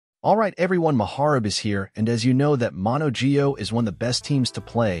Alright everyone, Moharib is here, and as you know that M0har1b is one of the best teams to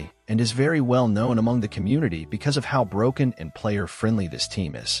play and is very well known among the community because of how broken and player-friendly this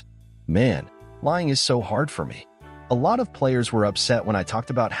team is. Man, lying is so hard for me. A lot of players were upset when I talked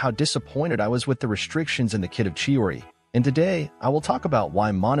about how disappointed I was with the restrictions in the kit of Chiori, and today I will talk about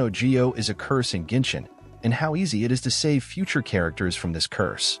why M0har1b is a curse in Genshin and how easy it is to save future characters from this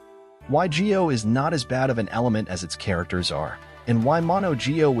curse. Why Geo is not as bad of an element as its characters are, and why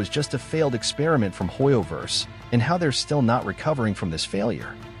M0har1b was just a failed experiment from Hoyoverse, and how they're still not recovering from this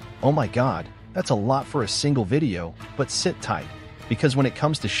failure. Oh my god, that's a lot for a single video, but sit tight, because when it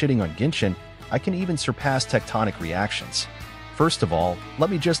comes to shitting on Genshin, I can even surpass tectonic reactions. First of all,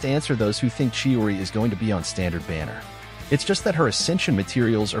 let me just answer those who think Chiori is going to be on standard banner. It's just that her ascension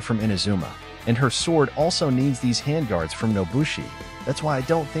materials are from Inazuma, and her sword also needs these handguards from Nobushi. That's why I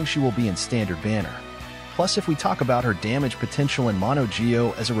don't think she will be in standard banner. Plus, if we talk about her damage potential in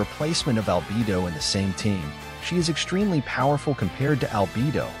M0har1b as a replacement of albedo in the same team, she is extremely powerful compared to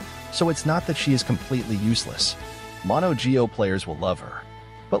albedo, so it's not that she is completely useless. M0har1b players will love her.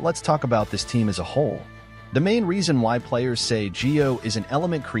 But let's talk about this team as a whole. The main reason why players say Geo is an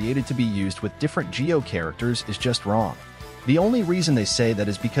element created to be used with different Geo characters is just wrong. The only reason they say that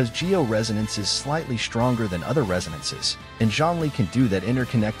is because Geo resonance is slightly stronger than other resonances, and zhongli can do that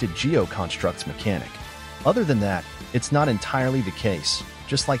interconnected Geo constructs mechanic. Other than that, it's not entirely the case,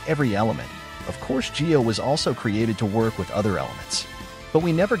 just like every element. Of course, Geo was also created to work with other elements. But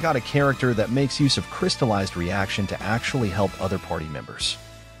we never got a character that makes use of crystallized reaction to actually help other party members.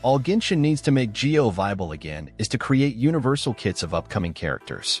 All Genshin needs to make Geo viable again is to create universal kits of upcoming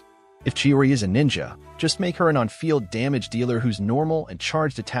characters. If Chiori is a ninja, just make her an on-field damage dealer whose normal and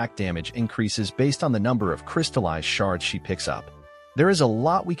charged attack damage increases based on the number of crystallized shards she picks up. There is a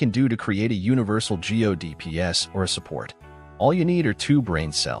lot we can do to create a universal Geo DPS or a support. All you need are 2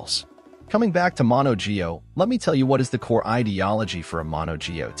 brain cells. Coming back to M0har1b, let me tell you what is the core ideology for a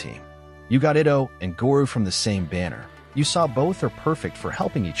M0har1b team. You got Ito and Gorou from the same banner. You saw both are perfect for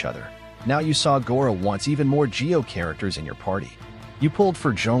helping each other. Now you saw Gorou wants even more Geo characters in your party. You pulled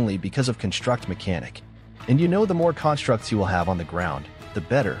for zhongli because of construct mechanic. And you know the more constructs you will have on the ground, the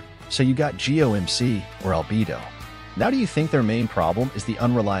better, so you got Geo MC or albedo. Now do you think their main problem is the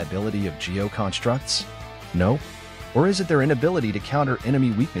unreliability of Geo constructs? No? Or is it their inability to counter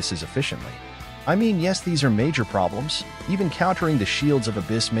enemy weaknesses efficiently? I mean, yes, these are major problems. Even countering the shields of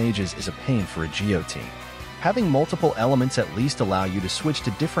Abyss mages is a pain for a Geo team. Having multiple elements at least allow you to switch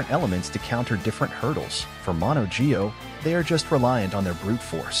to different elements to counter different hurdles. For M0har1b, they are just reliant on their brute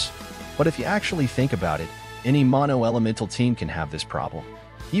force. But if you actually think about it, any mono-elemental team can have this problem.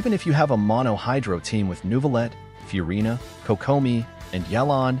 Even if you have a mono-hydro team with Nuvolette, Fiorina, Kokomi, and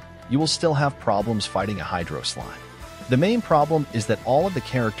Yelan, you will still have problems fighting a hydro slime. The main problem is that all of the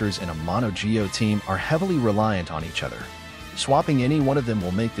characters in a M0har1b team are heavily reliant on each other. Swapping any one of them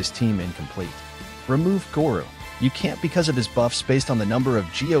will make this team incomplete. Remove Gorou. You can't because of his buffs based on the number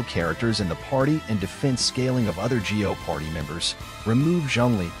of Geo characters in the party and defense scaling of other Geo party members. Remove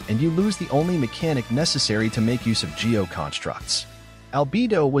zhongli, and you lose the only mechanic necessary to make use of Geo constructs.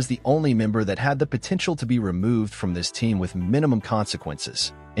 Albedo was the only member that had the potential to be removed from this team with minimum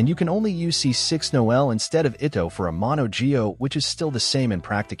consequences, and you can only use C6 Noel instead of Ito for a M0har1b, which is still the same in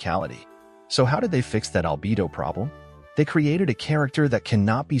practicality. So how did they fix that albedo problem? They created a character that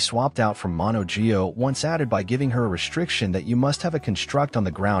cannot be swapped out from M0har1b once added by giving her a restriction that you must have a construct on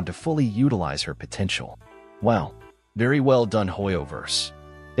the ground to fully utilize her potential. Wow, very well done, Hoyoverse.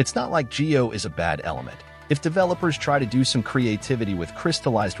 It's not like Geo is a bad element. If developers try to do some creativity with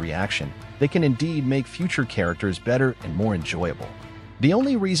crystallized reaction, they can indeed make future characters better and more enjoyable. The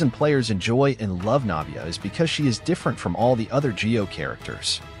only reason players enjoy and love Navia is because she is different from all the other Geo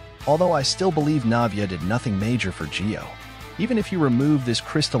characters. Although I still believe Navia did nothing major for Geo. Even if you remove this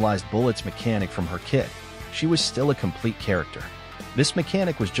crystallized bullets mechanic from her kit, she was still a complete character. This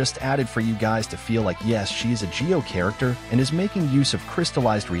mechanic was just added for you guys to feel like yes, she is a Geo character and is making use of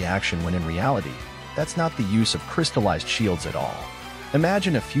crystallized reaction when in reality, that's not the use of crystallized shields at all.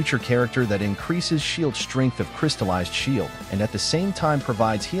 Imagine a future character that increases shield strength of crystallized shield and at the same time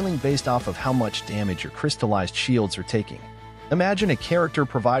provides healing based off of how much damage your crystallized shields are taking. Imagine a character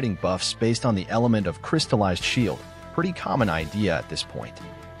providing buffs based on the element of crystallized shield, pretty common idea at this point.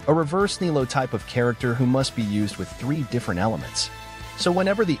 A reverse Nilo type of character who must be used with 3 different elements. So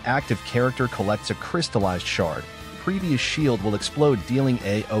whenever the active character collects a crystallized shard, previous shield will explode dealing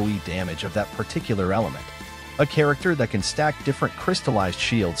AoE damage of that particular element. A character that can stack different crystallized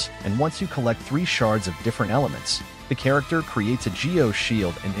shields, and once you collect 3 shards of different elements, the character creates a Geo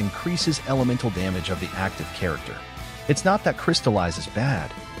shield and increases elemental damage of the active character. It's not that crystallize is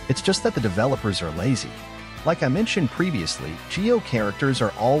bad, It's just that the developers are lazy. Like I mentioned previously, Geo characters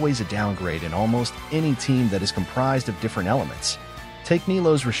are always a downgrade in almost any team that is comprised of different elements. Take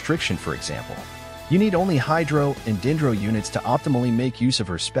Nilou's restriction for example. You need only Hydro and Dendro units to optimally make use of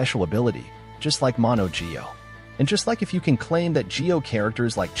her special ability, just like Mono Geo. And just like if you can claim that Geo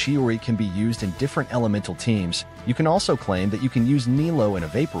characters like Chiori can be used in different elemental teams, you can also claim that you can use Nilou in a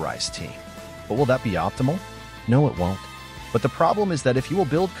vaporized team. But will that be optimal? No, it won't. But the problem is that if you will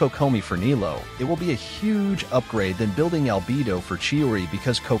build Kokomi for Nilou, it will be a huge upgrade than building Albedo for Chiori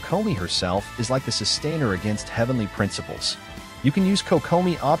because Kokomi herself is like the sustainer against heavenly principles. You can use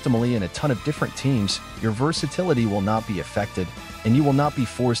Kokomi optimally in a ton of different teams, your versatility will not be affected, and you will not be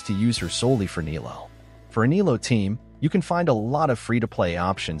forced to use her solely for Nilou. For a Nilou team, you can find a lot of free-to-play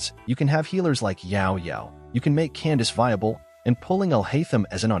options. You can have healers like Yao Yao, you can make Candace viable, and pulling Al-Haytham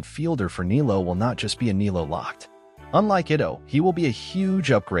as an on-fielder for Nilou will not just be a Nilou locked. Unlike Ido, he will be a huge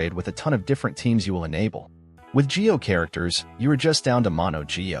upgrade with a ton of different teams you will enable. With Geo characters, you are just down to Mono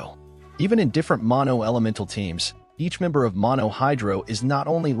Geo. Even in different Mono Elemental teams, each member of Mono Hydro is not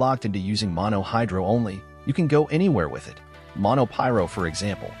only locked into using Mono Hydro only, you can go anywhere with it. Mono Pyro, for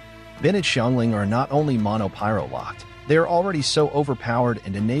example. Ben and Xiongling are not only Mono Pyro locked, they are already so overpowered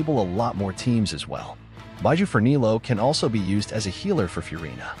and enable a lot more teams as well. Baiju for Nilou can also be used as a healer for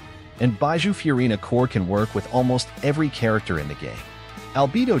Furina. And Baiju Furina core can work with almost every character in the game.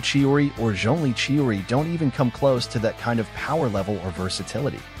 Albedo Chiori or zhongli Chiori don't even come close to that kind of power level or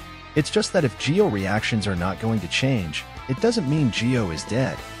versatility. It's just that if Geo reactions are not going to change, it doesn't mean Geo is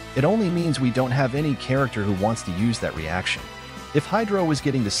dead. It only means we don't have any character who wants to use that reaction. If Hydro was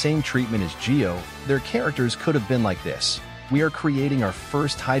getting the same treatment as Geo, their characters could have been like this. We are creating our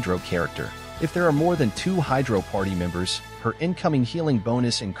first Hydro character. If there are more than 2 Hydro party members, her incoming healing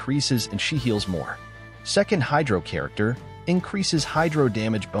bonus increases and she heals more. Second Hydro character increases Hydro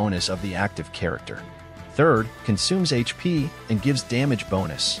damage bonus of the active character. Third, consumes HP and gives damage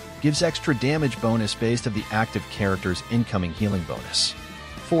bonus. Gives extra damage bonus based of the active character's incoming healing bonus.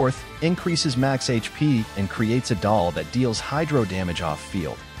 Fourth, increases max HP and creates a doll that deals Hydro damage off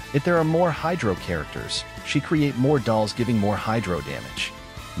field. If there are more Hydro characters, she create more dolls giving more Hydro damage.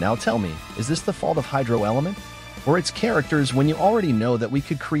 Now tell me, is this the fault of Hydro Element? Or its characters when you already know that we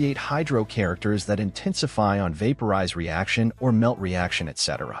could create Hydro characters that intensify on Vaporize reaction or Melt reaction,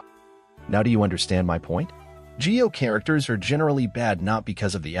 etc. Now do you understand my point? Geo characters are generally bad not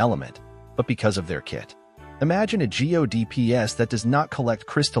because of the element, but because of their kit. Imagine a Geo DPS that does not collect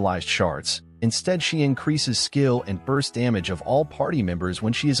crystallized shards. Instead, she increases skill and burst damage of all party members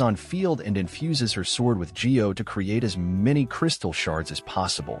when she is on field and infuses her sword with Geo to create as many crystal shards as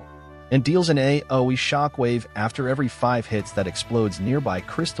possible. And deals an AoE shockwave after every 5 hits that explodes nearby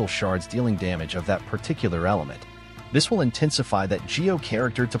crystal shards dealing damage of that particular element. This will intensify that Geo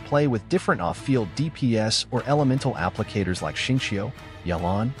character to play with different off-field DPS or elemental applicators like Xingqiu,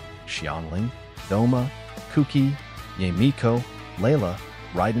 Yelan, Xiongling, Thoma, Kuki, Yemiko, Layla,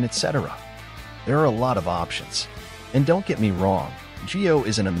 Raiden, etc. There are a lot of options. And don't get me wrong, Geo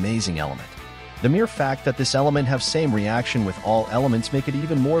is an amazing element. The mere fact that this element have same reaction with all elements make it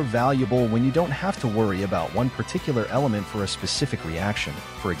even more valuable when you don't have to worry about one particular element for a specific reaction.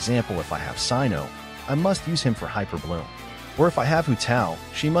 For example, if I have Sino, I must use him for Hyper Bloom. Or if I have Hu Tao,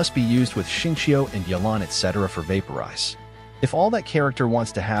 she must be used with Xingqiu and Yelan etc. for Vaporize. If all that character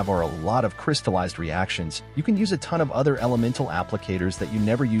wants to have are a lot of crystallized reactions, you can use a ton of other elemental applicators that you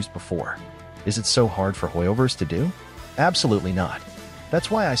never used before. Is it so hard for Hoyoverse to do? Absolutely not. That's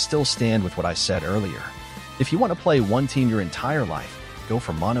why I still stand with what I said earlier. If you want to play one team your entire life, go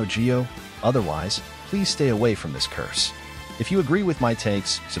for Mono Geo. Otherwise, please stay away from this curse. If you agree with my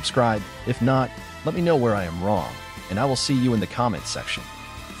takes, subscribe. If not, let me know where I am wrong, and I will see you in the comments section.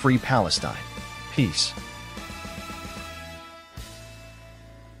 Free Palestine. Peace.